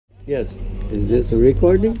Yes. Is this a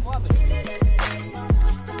recording?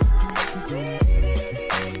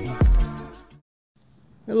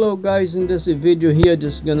 Hello guys, in this video here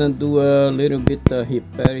just gonna do a little bit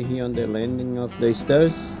repair here on the landing of the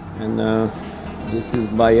stairs, and this is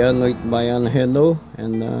Bahiano, Reno,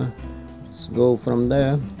 and let's go from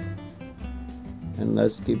there and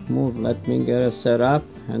let's keep moving. Let me get it set up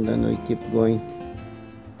and then we keep going.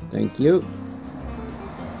 Thank you.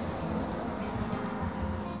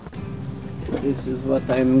 This is what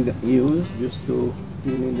I'm use just to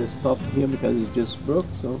fill in the stop here because it just broke,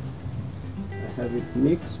 so I have it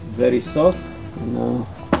mixed very soft, and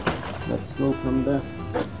let's go from there.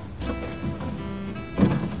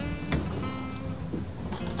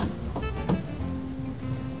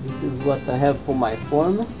 This is what I have for my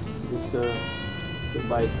form. It's a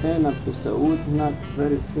 2x10, a piece of wood, not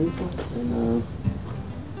very simple, and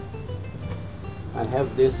I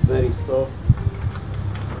have this very soft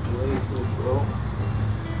way to grow.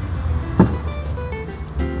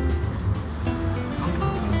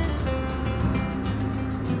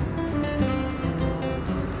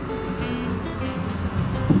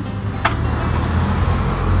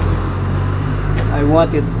 I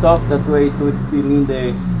want it soft, that way it would fill in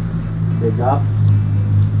the gap.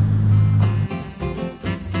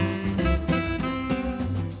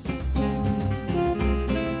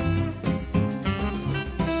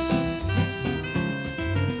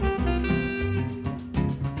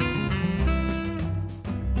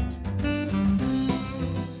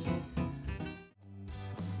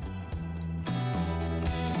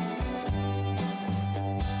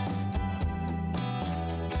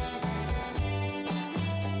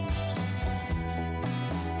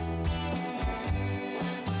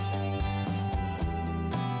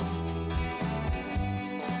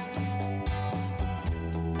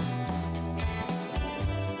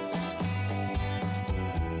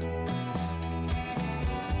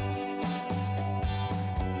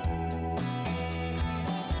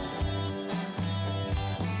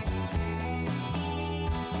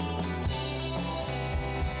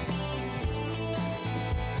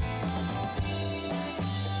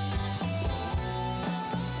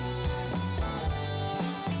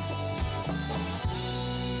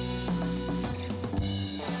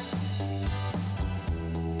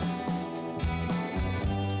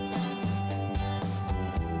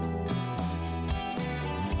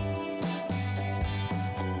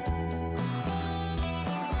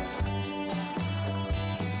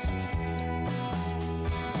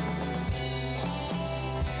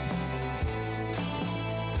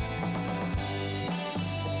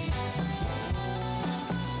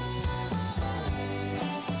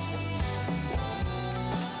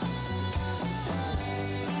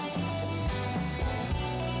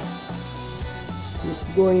 It's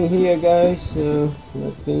going here, guys.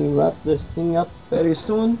 Let me wrap this thing up very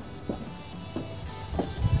soon.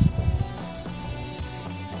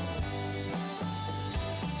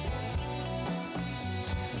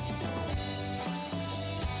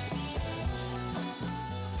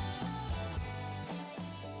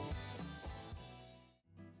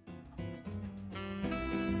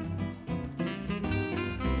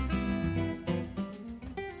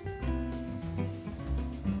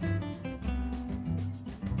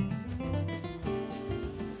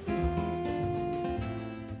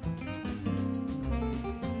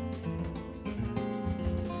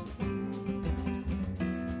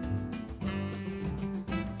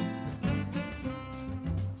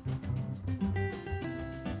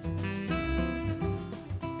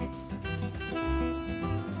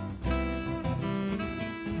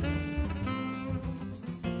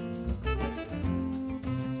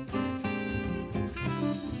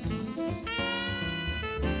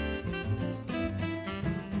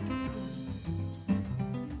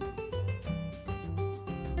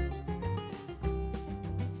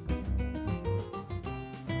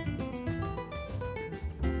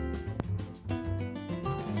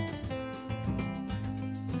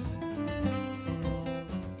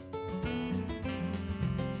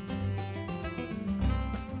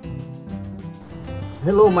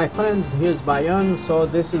 Hello my friends, here's Bahiano. So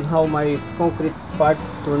this is how my concrete part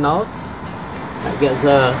turned out. I guess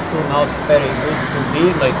turned out very good to me,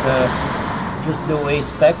 like just the way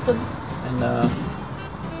expected, and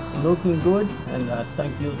looking good. And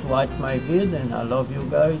thank you to watch my vid, and I love you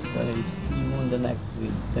guys. I see you in the next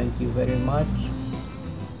vid. Thank you very much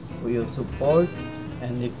for your support,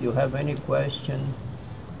 and if you have any question,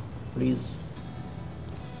 please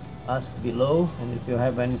ask below, and if you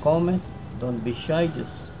have any comment, don't be shy,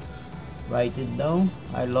 just write it down.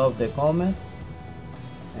 I love the comments,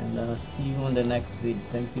 and see you on the next video.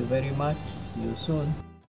 Thank you very much. See you soon.